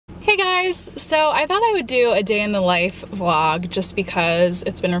guys! So I thought I would do a day in the life vlog just because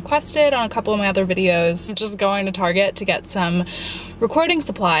it's been requested on a couple of my other videos. I'm just going to Target to get some recording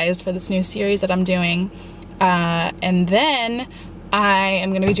supplies for this new series that I'm doing. And then I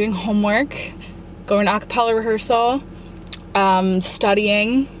am going to be doing homework, going to a cappella rehearsal,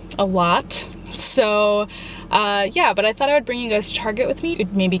 studying a lot. So yeah, but I thought I would bring you guys to Target with me.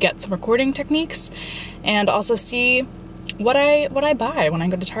 Could maybe get some recording techniques and also see what I buy when I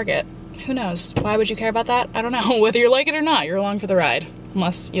go to Target. Who knows? Why would you care about that? I don't know. Whether you like it or not, you're along for the ride.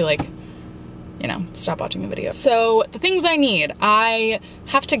 Unless you like, you know, stop watching the video. So the things I need, I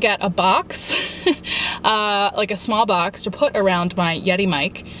have to get a box, like a small box to put around my Yeti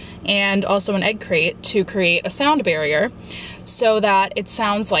mic, and also an egg crate to create a sound barrier so that it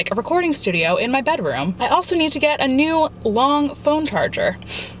sounds like a recording studio in my bedroom. I also need to get a new long phone charger.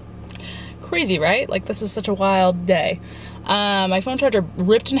 Crazy, right? Like, this is such a wild day. My phone charger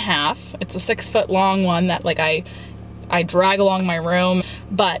ripped in half. It's a 6-foot long one that like I drag along my room,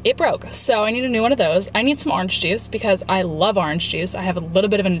 but it broke. So I need a new one of those. I need some orange juice because I love orange juice. I have a little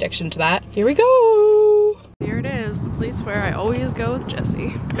bit of an addiction to that. Here we go. Here it is, the place where I always go with Jesse.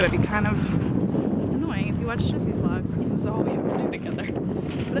 Gonna be kind of annoying if you watch Jesse's vlogs. This is all we ever do together.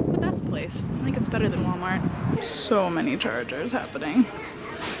 But it's the best place. I think it's better than Walmart. So many chargers happening.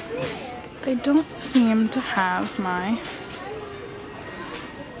 They don't seem to have my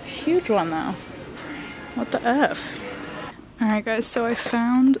huge one though. What the F? Alright guys, so I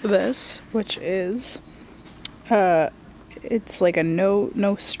found this, which is, it's like a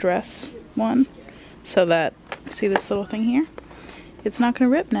no stress one. So that, see this little thing here? It's not gonna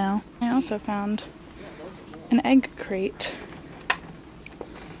rip now. I also found an egg crate,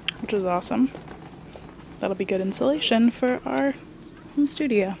 which is awesome. That'll be good insulation for our home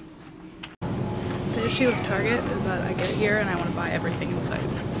studio. The issue with Target is that I get here and I want to buy everything inside.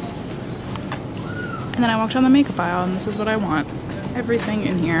 And then I walk down the makeup aisle and this is what I want. Everything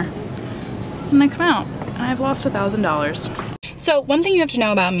in here. And I come out and I've lost $1,000. So one thing you have to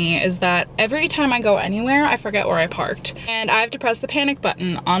know about me is that every time I go anywhere, I forget where I parked. And I have to press the panic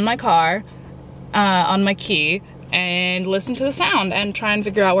button on my car, on my key, and listen to the sound and try and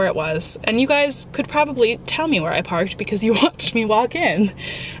figure out where it was. And you guys could probably tell me where I parked because you watched me walk in.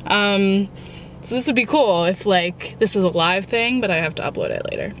 So this would be cool if like this was a live thing, but I have to upload it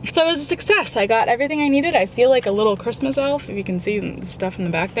later. So it was a success. I got everything I needed. I feel like a little Christmas elf, if you can see the stuff in the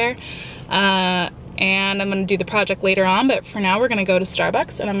back there. And I'm gonna do the project later on, but for now we're gonna go to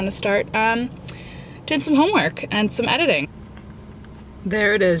Starbucks and I'm gonna start doing some homework and some editing.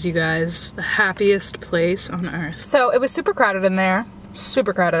 There it is, you guys. The happiest place on earth. So it was super crowded in there.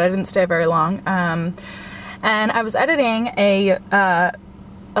 Super crowded. I didn't stay very long. And I was editing a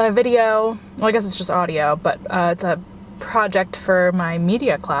video, well I guess it's just audio, but it's a project for my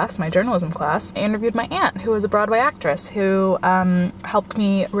media class, my journalism class. I interviewed my aunt, who is a Broadway actress, who helped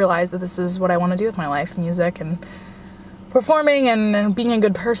me realize that this is what I want to do with my life, music and performing and being a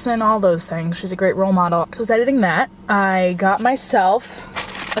good person, all those things. She's a great role model. So I was editing that. I got myself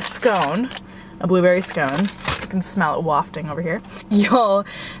a scone, a blueberry scone. I can smell it wafting over here. You'll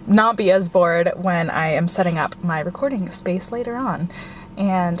not be as bored when I am setting up my recording space later on.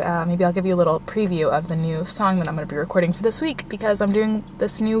 And maybe I'll give you a little preview of the new song that I'm going to be recording for this week because I'm doing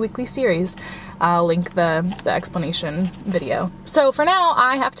this new weekly series. I'll link the explanation video. So for now,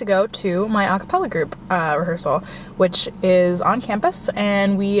 I have to go to my a cappella group rehearsal, which is on campus,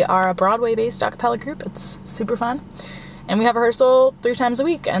 and we are a Broadway-based a cappella group. It's super fun. And we have rehearsal 3 times a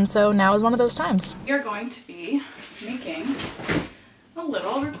week, and so now is one of those times. We are going to be making a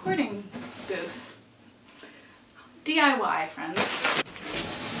little recording booth. DIY, friends.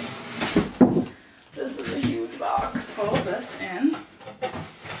 This is a huge box. Fold this in,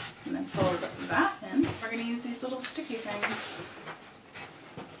 and then fold that in. We're gonna use these little sticky things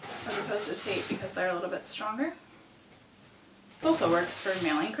as opposed to tape because they're a little bit stronger. This also works for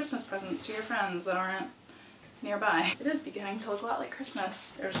mailing Christmas presents to your friends that aren't nearby. It is beginning to look a lot like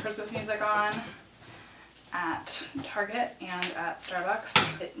Christmas. There's Christmas music on at Target and at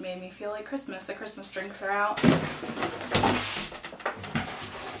Starbucks. It made me feel like Christmas. The Christmas drinks are out.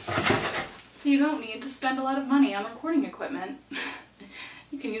 So you don't need to spend a lot of money on recording equipment.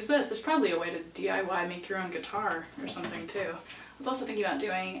 You can use this. There's probably a way to DIY make your own guitar or something too. I was also thinking about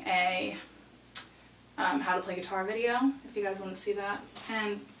doing a how to play guitar video, if you guys want to see that.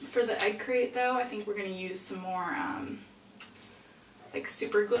 And for the egg crate though, I think we're going to use some more like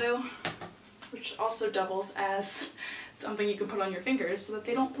super glue, which also doubles as something you can put on your fingers so that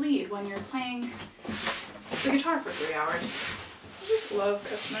they don't bleed when you're playing the guitar for 3 hours. I just love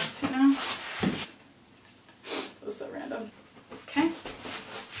Christmas, you know? That was so random. Okay.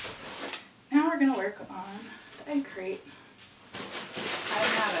 work on the egg crate.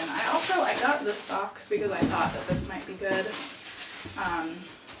 I got this box because I thought that this might be good. I'm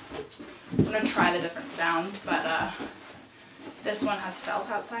gonna try the different sounds, but this one has felt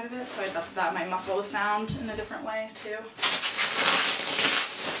outside of it, so I thought that might muffle the sound in a different way too. Do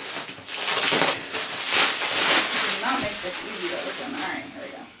not make this easy to open. Alright, here we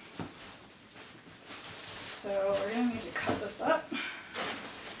go. So we're gonna need to cut this up.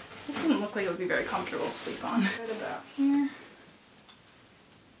 This doesn't look like it would be very comfortable to sleep on. Right about here.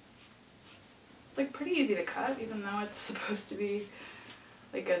 It's like pretty easy to cut, even though it's supposed to be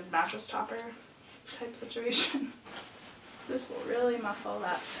like a mattress topper type situation. This will really muffle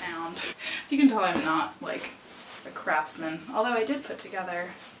that sound. So you can tell I'm not like a craftsman, although I did put together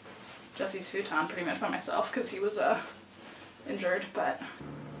Jesse's futon pretty much by myself because he was injured, but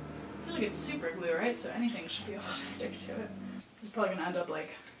I feel like it's super glue, right? So anything should be able to stick to it. This is probably gonna end up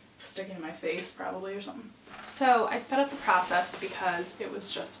like sticking in my face probably or something. So I sped up the process because it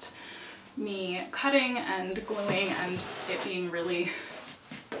was just me cutting and gluing and it being really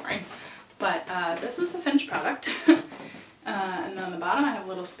boring. But this is the finished product. And then on the bottom I have a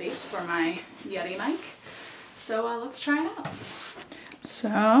little space for my Yeti mic. So let's try it out.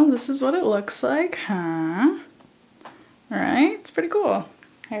 So this is what it looks like, huh? Alright, it's pretty cool.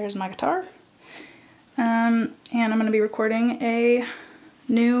 Here's my guitar. And I'm going to be recording a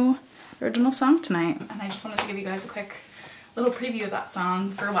new original song tonight. And I just wanted to give you guys a quick little preview of that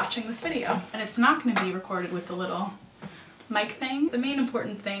song for watching this video. And it's not going to be recorded with the little mic thing. The main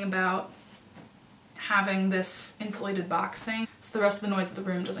important thing about having this insulated box thing so the rest of the noise of the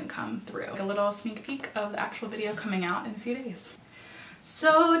room doesn't come through. Like a little sneak peek of the actual video coming out in a few days.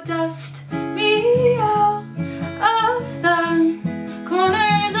 So dust me out of the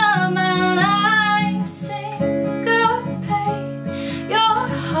corners of my life, syncopate your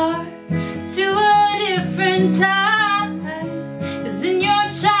heart to a different time. 'Cause in your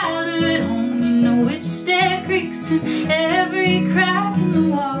childhood home you know which stair creaks and every crack in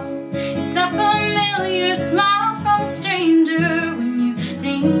the wall. It's that familiar smile from a stranger when you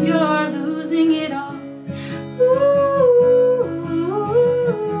think you're losing it all. Ooh.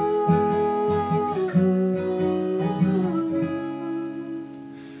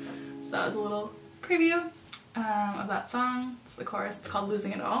 So that was a little preview of that song. It's the chorus. It's called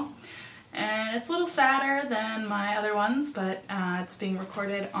Losing It All. And it's a little sadder than my other ones, but it's being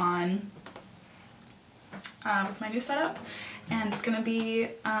recorded on with my new setup. And it's going to be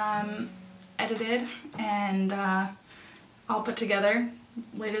edited and all put together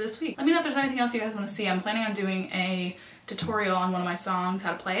later this week. Let me know if there's anything else you guys want to see. I'm planning on doing a tutorial on one of my songs,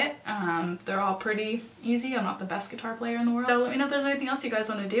 how to play it. They're all pretty easy. I'm not the best guitar player in the world. So let me know if there's anything else you guys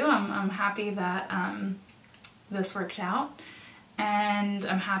want to do. I'm happy that this worked out. And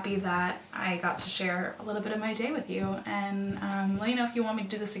I'm happy that I got to share a little bit of my day with you. And let me know if you want me to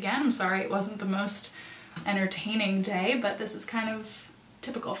do this again. I'm sorry it wasn't the most entertaining day, but this is kind of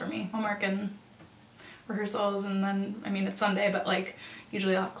typical for me. Homework and rehearsals, and then, I mean, it's Sunday, but like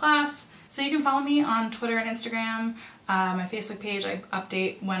usually I'll have class. So you can follow me on Twitter and Instagram. My Facebook page, I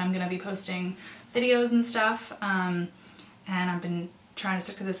update when I'm gonna be posting videos and stuff. And I've been trying to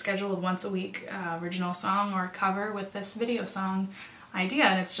stick to this schedule of once a week original song or cover with this video song idea,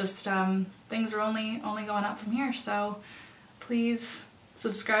 and it's just things are only going up from here. So please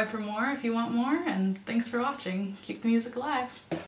subscribe for more if you want more, and thanks for watching. Keep the music alive.